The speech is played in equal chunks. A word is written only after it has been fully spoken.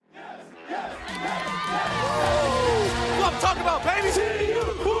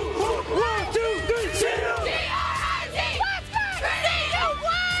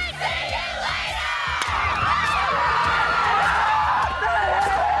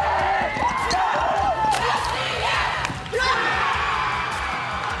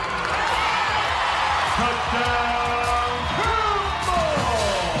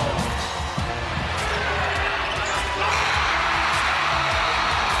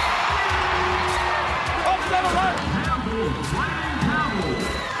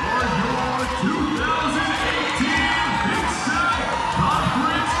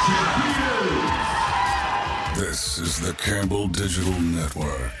Campbell Digital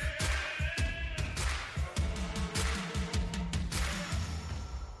Network.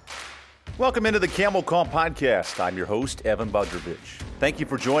 Welcome into the Camel Call Podcast. I'm your host, Evan Budrovich. Thank you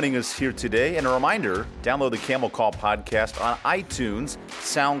for joining us here today. And a reminder, download the Camel Call Podcast on iTunes,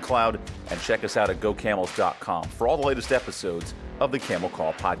 SoundCloud, and check us out at gocamels.com for all the latest episodes of the Camel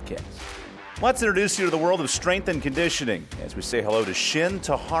Call Podcast. Let's introduce you to the world of strength and conditioning as we say hello to Shin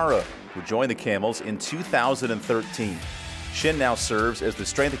Tahara, who joined the Camels in 2013. Shin now serves as the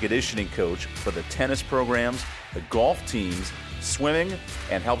strength and conditioning coach for the tennis programs, the golf teams, swimming,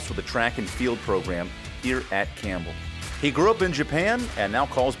 and helps with the track and field program here at Campbell. He grew up in Japan and now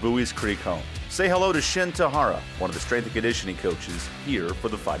calls Buies Creek home. Say hello to Shin Tahara, one of the strength and conditioning coaches here for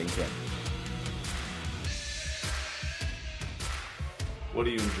the Fighting Camels. What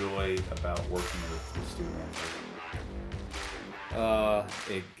do you enjoy about working with student athletes?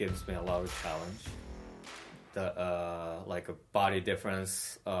 It gives me a lot of challenge. Like a body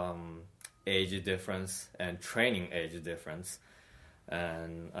difference, age difference, and training age difference.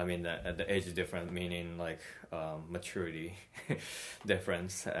 And I mean the age difference meaning like maturity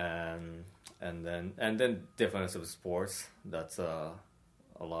difference, and then difference of sports. That's a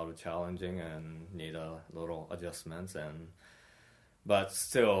lot of challenging and need a little adjustments. But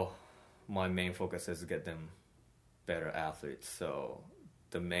still, my main focus is to get them better athletes. So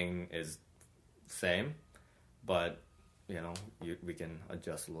the main is same, but we can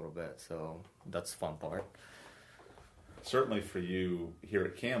adjust a little bit. So that's the fun part. Certainly for you here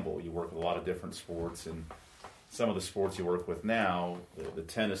at Campbell, you work with a lot of different sports, and some of the sports you work with now, the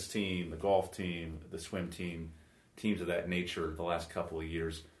tennis team, the golf team, the swim team, teams of that nature the last couple of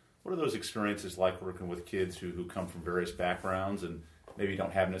years. What are those experiences like working with kids who come from various backgrounds and maybe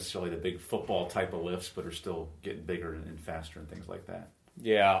don't have necessarily the big football type of lifts, but are still getting bigger and faster and things like that?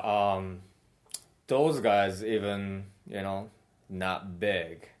 Yeah, those guys even, not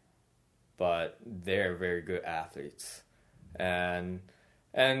big, but they're very good athletes. And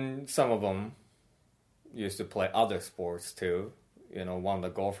some of them used to play other sports too. One of the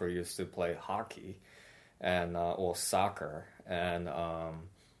golfers used to play hockey and or soccer, and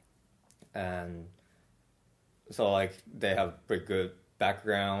so like they have pretty good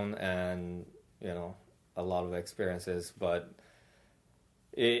background and a lot of experiences. But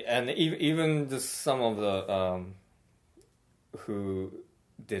even just some of the who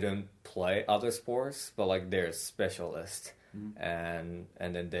didn't play other sports, but like they're specialists, and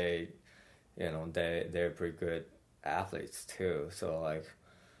then they're pretty good athletes too. So like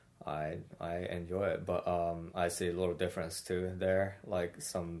I enjoy it, but I see a little difference too there. Like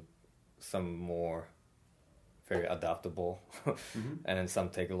some more very adaptable, and some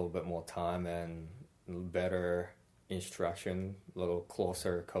take a little bit more time and better instruction, a little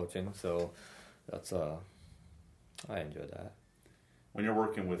closer coaching. So that's I enjoy that. When you're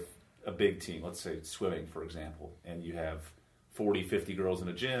working with a big team, let's say swimming, for example, and you have 40, 50 girls in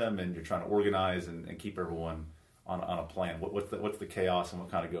a gym, and you're trying to organize and keep everyone on a plan, what's the chaos and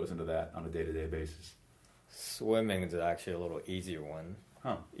what kind of goes into that on a day-to-day basis? Swimming is actually a little easier one,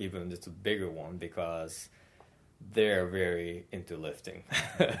 even it's a bigger one, because they're very into lifting.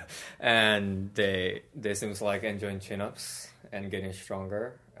 And they seems like enjoying chin-ups and getting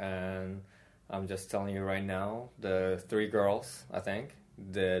stronger. And I'm just telling you right now, the 3 girls, I think,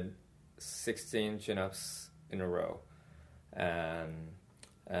 did 16 chin-ups in a row. And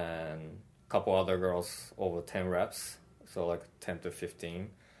a couple other girls over 10 reps, so like 10 to 15.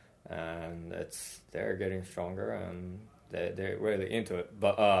 And they're getting stronger, and they're really into it.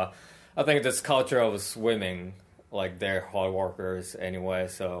 But I think this culture of swimming, like they're hard workers anyway,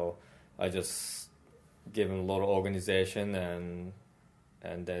 so I just give them a little organization,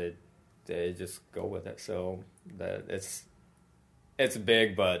 and they just go with it. So that it's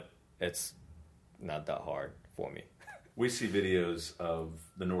big, but it's not that hard for me. We see videos of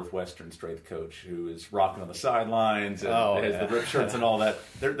the Northwestern strength coach who is rocking on the sidelines and has the ripped shirts and all that.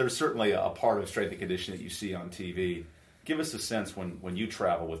 There's certainly a part of strength and conditioning that you see on TV. Give us a sense when you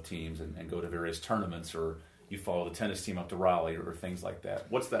travel with teams and go to various tournaments, or you follow the tennis team up to Raleigh or things like that.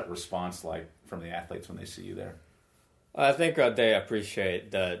 What's that response like from the athletes when they see you there? I think they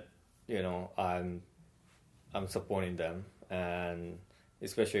appreciate that, I'm supporting them, and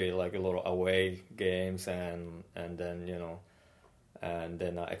especially like a little away games, and then and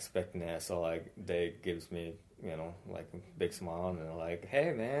they're not expecting it, so like they gives me like a big smile, and they're like,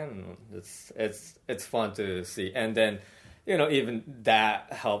 hey man, it's fun to see. And then even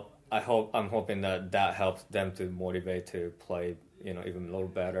that help. I'm hoping that helps them to motivate to play even a little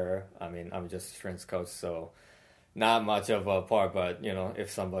better. I mean, I'm just a strength coach, so not much of a part, but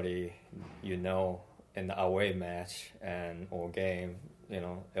if somebody in the away match and or game,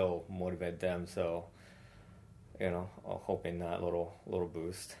 it'll motivate them. So, I'm hoping that little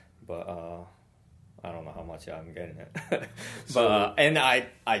boost, but I don't know how much I'm getting it. But and I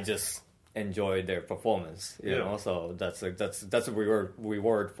just enjoy their performance, you know. So that's a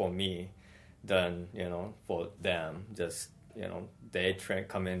reward for me, than for them. Just they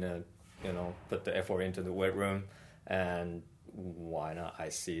come in and put the effort into the weight room, and why not? I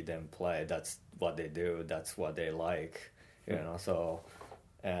see them play. That's what they do. That's what they like, So,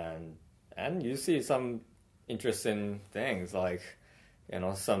 and you see some interesting things like,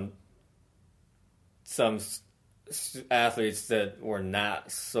 some athletes that were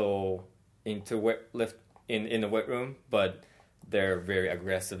not so into in the weight room, but they're very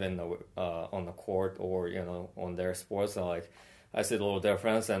aggressive in the on the court or on their sports. And like I see a little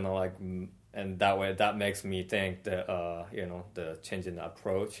difference, and and that way that makes me think that the change in the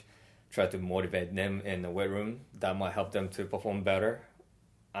approach, try to motivate them in the weight room, that might help them to perform better.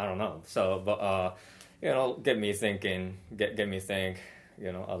 I don't know. So, but get me thinking, get me think,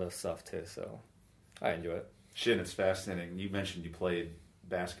 other stuff too. So I enjoy it. Shin, it's fascinating. You mentioned you played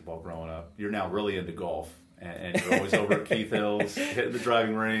basketball growing up. You're now really into golf, and you're always over at Keith Hills, hitting the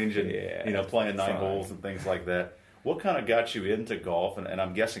driving range, and playing 9 holes and things like that. What kind of got you into golf? And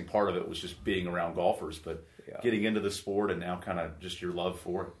I'm guessing part of it was just being around golfers, but getting into the sport and now kind of just your love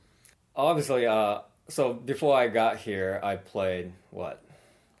for it. Obviously, so before I got here, I played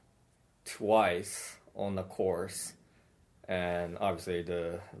twice on the course, and obviously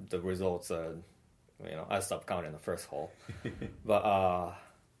the results. I stopped counting the first hole, but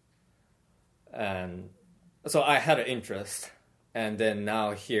and so I had an interest, and then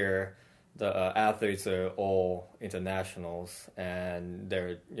now here the athletes are all internationals, and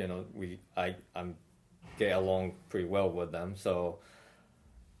they're I'm get along pretty well with them, so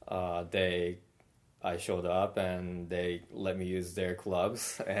I showed up and they let me use their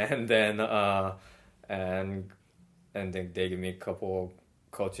clubs, and then and then they gave me a couple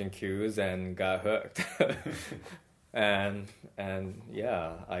coaching cues and got hooked. and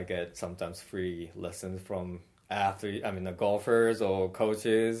I get sometimes free lessons from the golfers or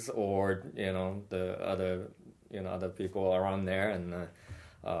coaches or the other people around there, and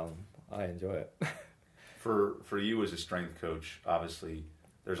I enjoy it. For you as a strength coach, obviously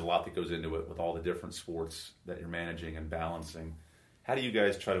there's a lot that goes into it with all the different sports that you're managing and balancing. How do you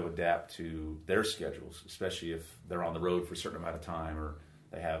guys try to adapt to their schedules, especially if they're on the road for a certain amount of time or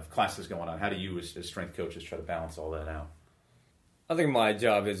they have classes going on? How do you as strength coaches try to balance all that out? I think my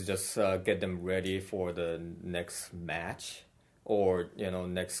job is just get them ready for the next match or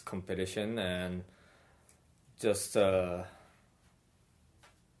next competition, and just I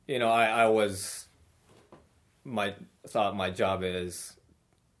thought my job is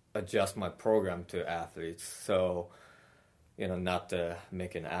adjust my program to athletes. So not to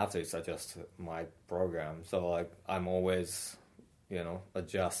making athletes adjust my program. So I'm always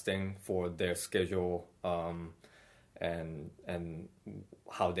adjusting for their schedule and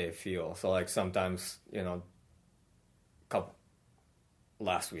how they feel. So sometimes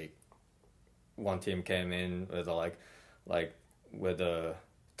last week one team came in with with a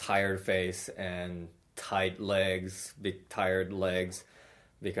tired face and big tired legs,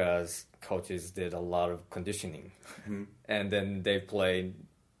 because coaches did a lot of conditioning. Mm-hmm. And then they played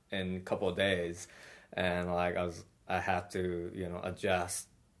in a couple of days, and I had to adjust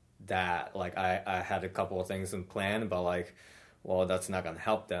that. I had a couple of things in plan, but that's not gonna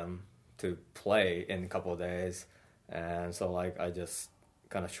help them to play in a couple of days, and so I just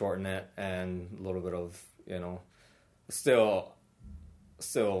kind of shorten it, and a little bit of still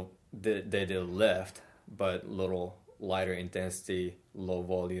they did lift, but little lighter intensity, low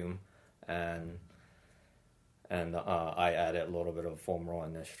volume, and I added a little bit of foam roll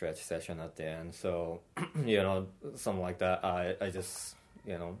and a stretch session at the end. So something like that. I just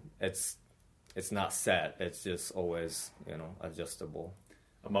it's not set. It's just always adjustable.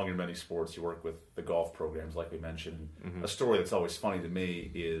 Among your many sports, you work with the golf programs, like we mentioned. Mm-hmm. A story that's always funny to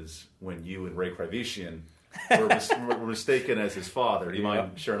me is when you and Ray Krivician were mistaken as his father. Do you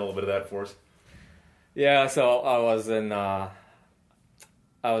mind sharing a little bit of that for us? Yeah, so I was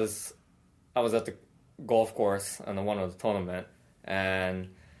at the golf course and one of the tournament,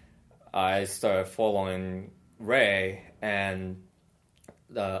 and I started following Ray, and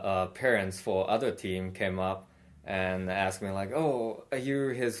the parents for other team came up and asked me "Oh, are you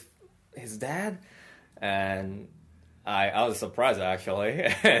his dad?" And I was surprised actually,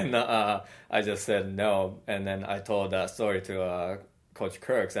 and I just said no, and then I told that story to Coach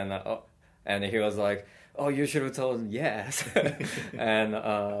Kirks, and he was like, "Oh, you should have told yes." and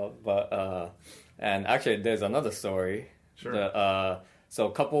And actually, there's another story. Sure. So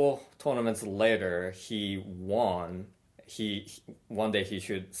a couple tournaments later, he won. One day he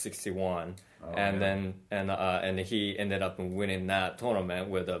shoot 61, and he ended up winning that tournament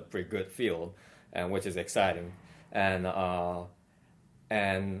with a pretty good field, and which is exciting. And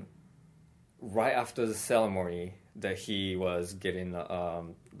right after the ceremony, that he was getting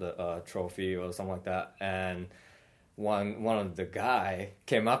the trophy or something like that, and one of the guy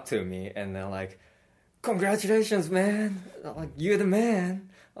came up to me and they're like, "Congratulations, man! Like, you're the man!"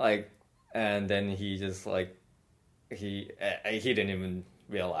 Like, and then he just like he didn't even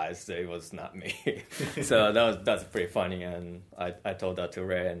realize that it was not me. So that's pretty funny, and I told that to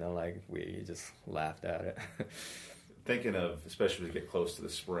Ray, and then like we just laughed at it. Thinking of, especially to get close to the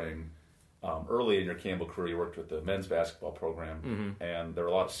spring, early in your Campbell career, you worked with the men's basketball program, and there were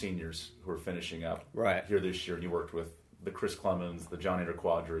a lot of seniors who were finishing up here this year, and you worked with the Chris Clemens, the John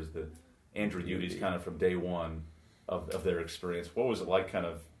Quadras, the Andrew Udy's kind of from day one of their experience. What was it like kind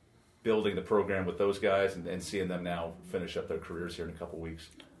of building the program with those guys and seeing them now finish up their careers here in a couple weeks?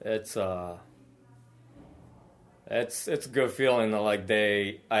 It's a good feeling that like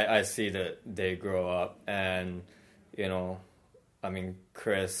I see that they grow up, and you know, I mean,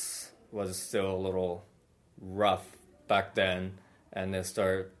 Chris was still a little rough back then, and then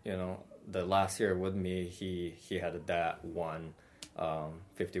the last year with me, he had that one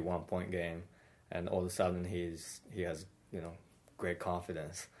 51-point game, and all of a sudden he has great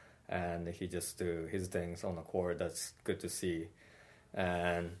confidence, and he just do his things on the court. That's good to see.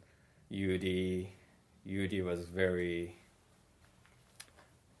 And Udy was very,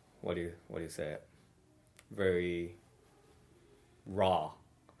 what do you say it? Very raw,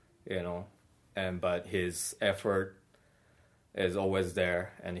 but his effort is always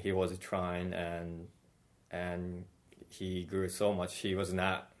there, and he was trying, and he grew so much. He was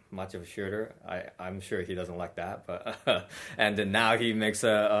not much of a shooter. I'm sure he doesn't like that, but and then now he makes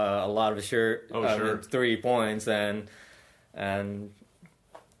a lot of 3 points, and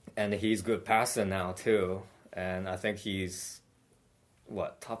he's good passer now too. And I think he's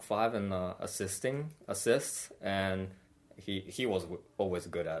top 5 in assists, and he was always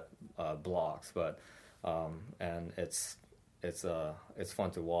good at blocks, but and it's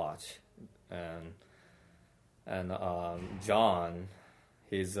fun to watch. And John,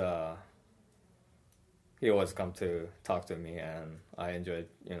 he always come to talk to me, and I enjoyed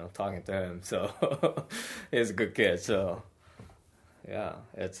talking to him. So he's a good kid. So yeah,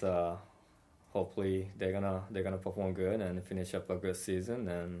 it's hopefully they're gonna perform good and finish up a good season,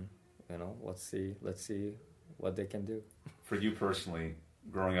 and let's see what they can do. For you personally,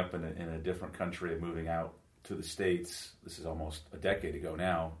 growing up in a different country and moving out to the States, this is almost a decade ago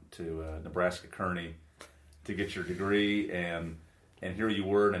now, to Nebraska Kearney to get your degree, and here you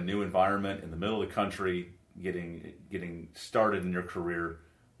were in a new environment in the middle of the country, getting started in your career.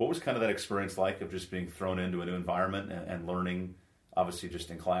 What was kind of that experience like of just being thrown into a new environment and learning, obviously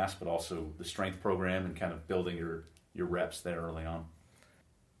just in class, but also the strength program and kind of building your reps there early on?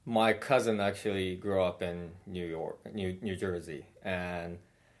 My cousin actually grew up in New Jersey, and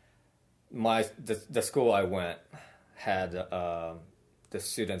the school I went had the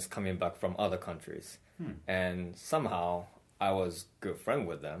students coming back from other countries, and somehow I was good friend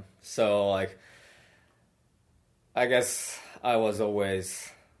with them. So like, I guess I was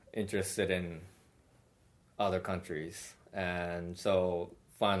always interested in other countries, and so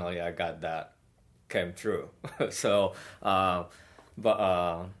finally I got that came true. So,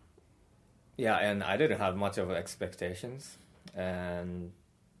 yeah, and I didn't have much of expectations, and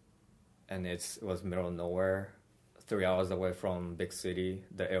it was middle of nowhere, 3 hours away from big city,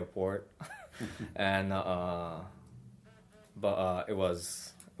 the airport, and it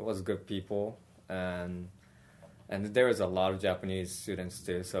was good people, and there was a lot of Japanese students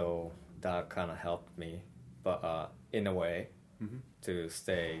too, so that kind of helped me, but in a way, to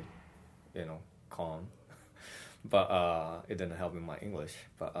stay, calm. But it didn't help me my English.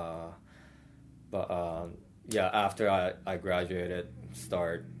 Yeah, after I graduated,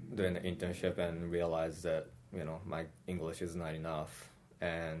 start doing the internship and realized that my English is not enough,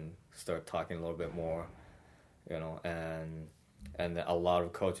 and start talking a little bit more, and a lot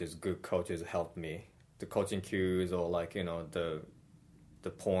of good coaches helped me. The coaching cues, or like the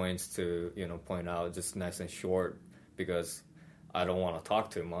points to point out just nice and short, because I don't want to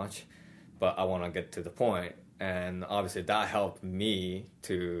talk too much, but I want to get to the point. And obviously that helped me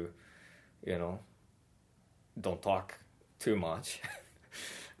to, don't talk too much.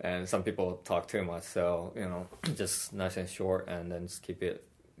 And some people talk too much, so, just nice and short, and then just keep it,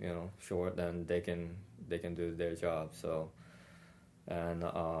 short, then they can do their job. So, and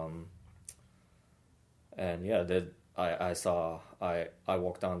And yeah, I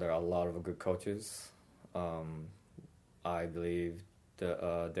walked under a lot of good coaches. I believe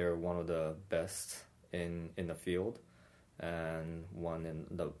they're one of the best in the field, and one in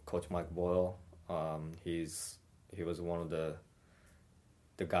the coach Mike Boyle. He was one of the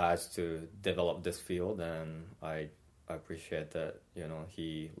guys to develop this field, and I appreciate that.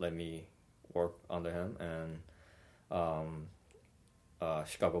 He let me work under him, and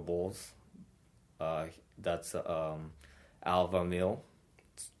Chicago Bulls. That's Alva Mill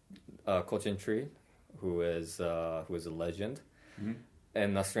coaching tree, who is a legend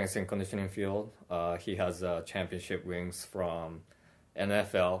in the strength and conditioning field. He has championship rings from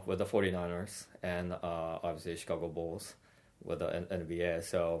NFL with the 49ers and obviously Chicago Bulls with the NBA.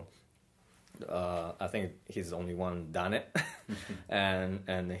 So I think he's the only one done it,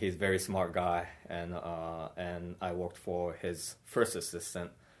 and he's a very smart guy. And I worked for his first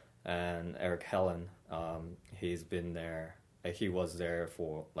assistant, and Eric Helen. He's been there. He was there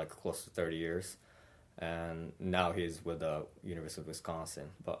for like close to 30 years, and now he's with the University of Wisconsin.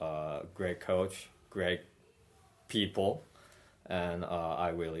 But great coach, great people, and I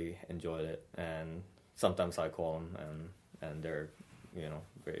really enjoyed it. And sometimes I call them, and they're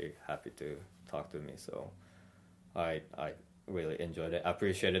very happy to talk to me. So I really enjoyed it. I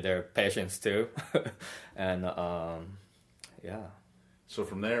appreciated their patience too, and yeah. So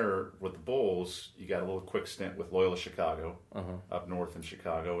from there, with the Bulls, you got a little quick stint with Loyola Chicago, up north in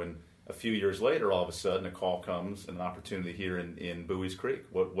Chicago, and a few years later, all of a sudden, a call comes and an opportunity here in Buies Creek.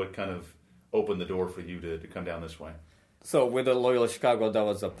 What kind of opened the door for you to come down this way? So with the Loyola Chicago, that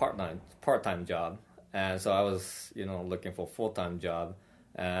was a part-time job, and so I was looking for a full-time job,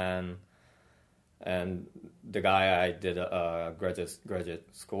 and the guy I did a graduate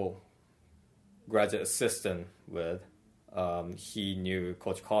assistant with. He knew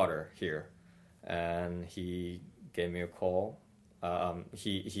Coach Carter here, and he gave me a call.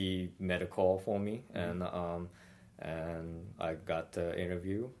 He made a call for me, and I got the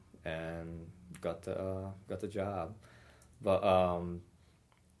interview and got the job. But a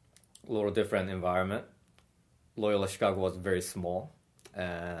little different environment. Loyola Chicago was very small,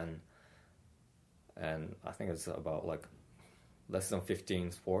 and I think it's about like less than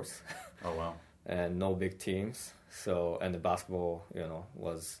 15 sports. Oh wow! And no big teams. So, and the basketball,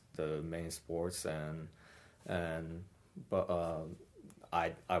 was the main sports, but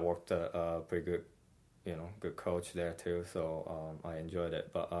I worked a pretty good, good coach there too. So I enjoyed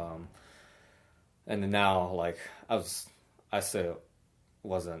it. But and now like I still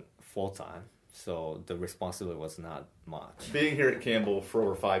wasn't full time, so the responsibility was not much. Being here at Campbell for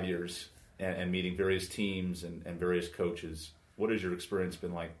over 5 years and meeting various teams and various coaches. What has your experience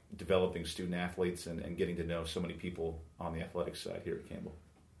been like developing student athletes and getting to know so many people on the athletics side here at Campbell?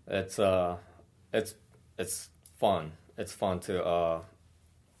 It's fun. It's fun to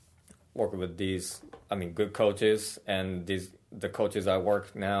work with these, good coaches, and the coaches I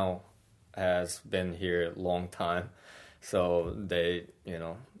work now has been here a long time, so they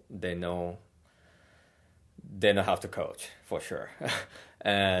know how to coach for sure.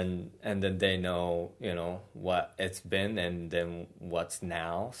 And then they know what it's been and then what's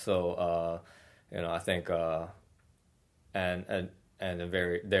now. So I think and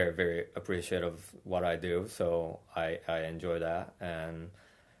they're very appreciative of what I do. So I enjoy that, and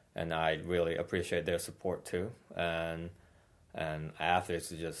I really appreciate their support too. And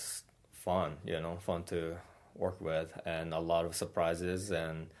athletes are just fun, fun to work with, and a lot of surprises,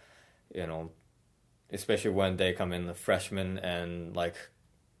 and especially when they come in the freshman and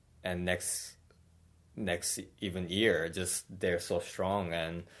next even year, just they're so strong,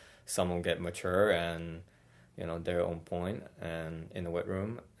 and some of them get mature and they're on point and in the weight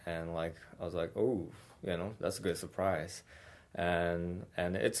room, and I was like, oh, that's a good surprise, and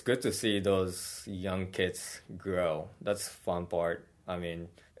it's good to see those young kids grow. That's the fun part.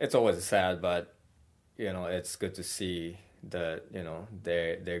 It's always sad, but it's good to see that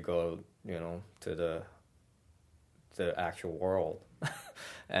they go to the actual world.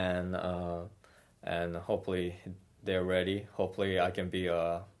 and hopefully they're ready. Hopefully I can be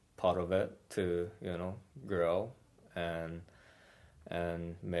a part of it to grow, and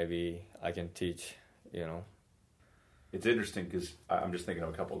maybe I can teach. It's interesting because I'm just thinking of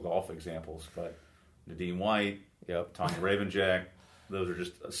a couple of golf examples, but Nadine White, Tanya Ravenjack, those are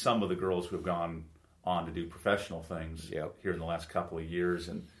just some of the girls who have gone on to do professional things here in the last couple of years,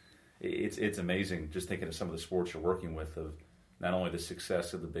 and it's amazing just thinking of some of the sports you're working with, of not only the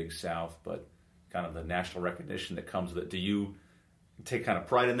success of the Big South, but kind of the national recognition that comes with it. Do you take kind of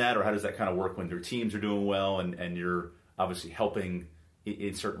pride in that, or how does that kind of work when their teams are doing well and you're obviously helping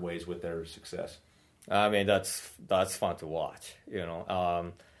in certain ways with their success? I mean, that's fun to watch.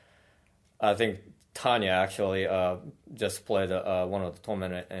 I think Tanya actually just played one of the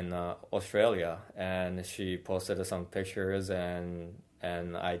tournament in Australia, and she posted some pictures, and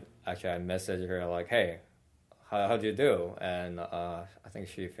I messaged her like, hey, how'd you do? And I think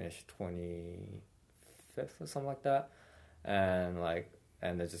she finished 25th or something like that, and I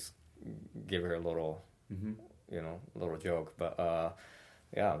just give her a little, little joke. But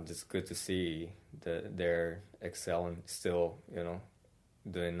yeah, just good to see that they're excelling still,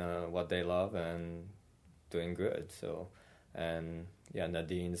 doing what they love and doing good. So, and yeah,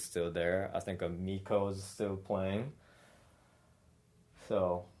 Nadine's still there. I think Miko's still playing.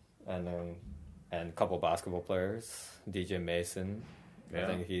 So, and a couple basketball players, DJ Mason. Yeah. I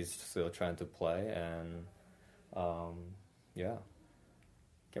think he's still trying to play, and yeah.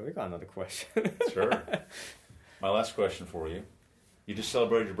 Can we got another question? Sure. My last question for you. You just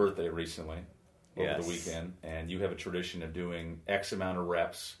celebrated your birthday recently over the weekend, and you have a tradition of doing X amount of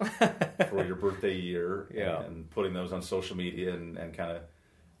reps for your birthday year and putting those on social media and kind of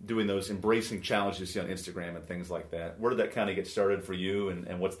doing those embracing challenges on Instagram and things like that. Where did that kind of get started for you,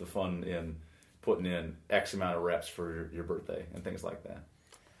 and what's the fun in putting in X amount of reps for your birthday and things like that?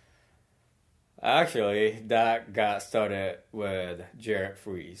 Actually, that got started with Jared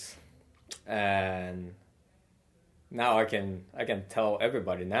Freese, and now I can tell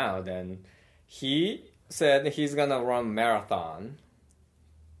everybody now. Then he said he's gonna run marathon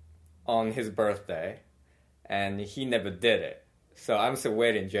on his birthday, and he never did it. So I'm still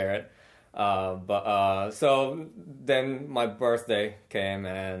waiting, Jared. So then my birthday came,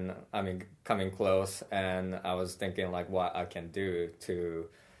 and coming close, and I was thinking like what I can do to,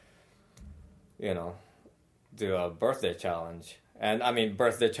 do a birthday challenge. And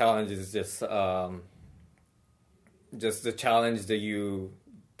birthday challenge is just the challenge that you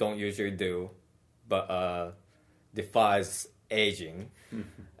don't usually do, but defies aging,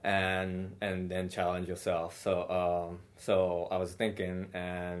 and then challenge yourself. So I was thinking,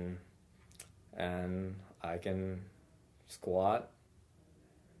 and I can squat.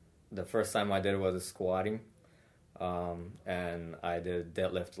 The first time I did it was squatting, and I did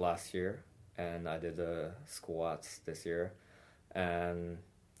deadlift last year, and I did the squats this year, and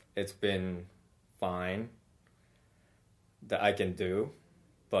it's been fine that I can do,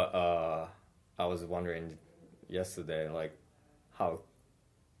 but I was wondering yesterday, like, how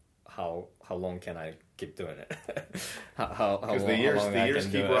long can I keep doing it? Because the years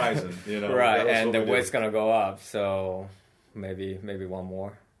keep rising, right? And the weight's gonna go up, so maybe one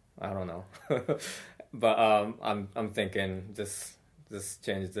more. I don't know, but I'm thinking just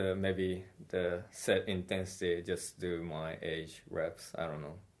change the set intensity, just do my age reps. I don't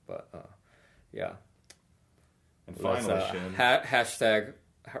know, but yeah. And finally, Shim, hashtag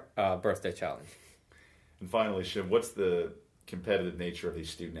birthday challenge. And finally, Shim, what's the competitive nature of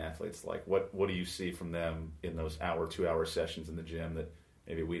these student athletes like? What do you see from them in those 2-hour sessions in the gym that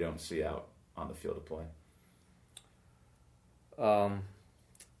maybe we don't see out on the field of play?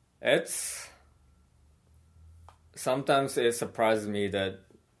 Sometimes it surprises me that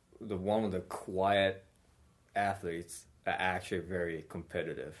one of the quiet athletes are actually very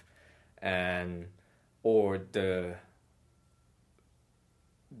competitive, or the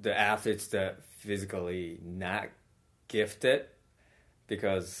athletes that physically not gifted,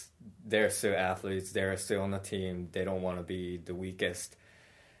 because they're still athletes, they're still on the team, they don't want to be the weakest,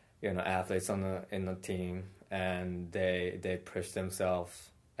 athletes in the team, and they push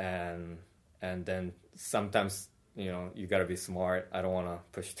themselves, and then sometimes you got to be smart. I don't want to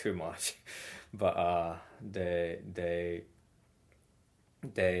push too much, but they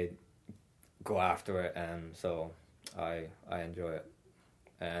go after it, and so I enjoy it,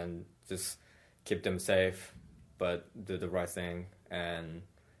 and just keep them safe, but do the right thing and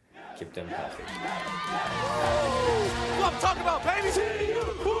keep them healthy. What I'm talking about, baby! 1,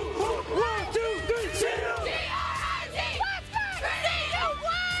 2, 3, see you!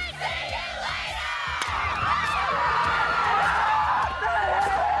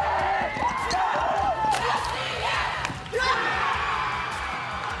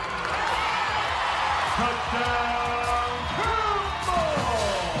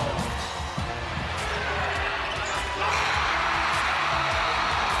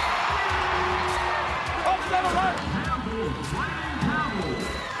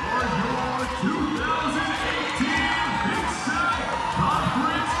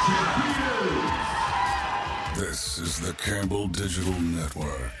 This is the Campbell Digital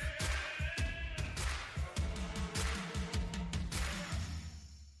Network.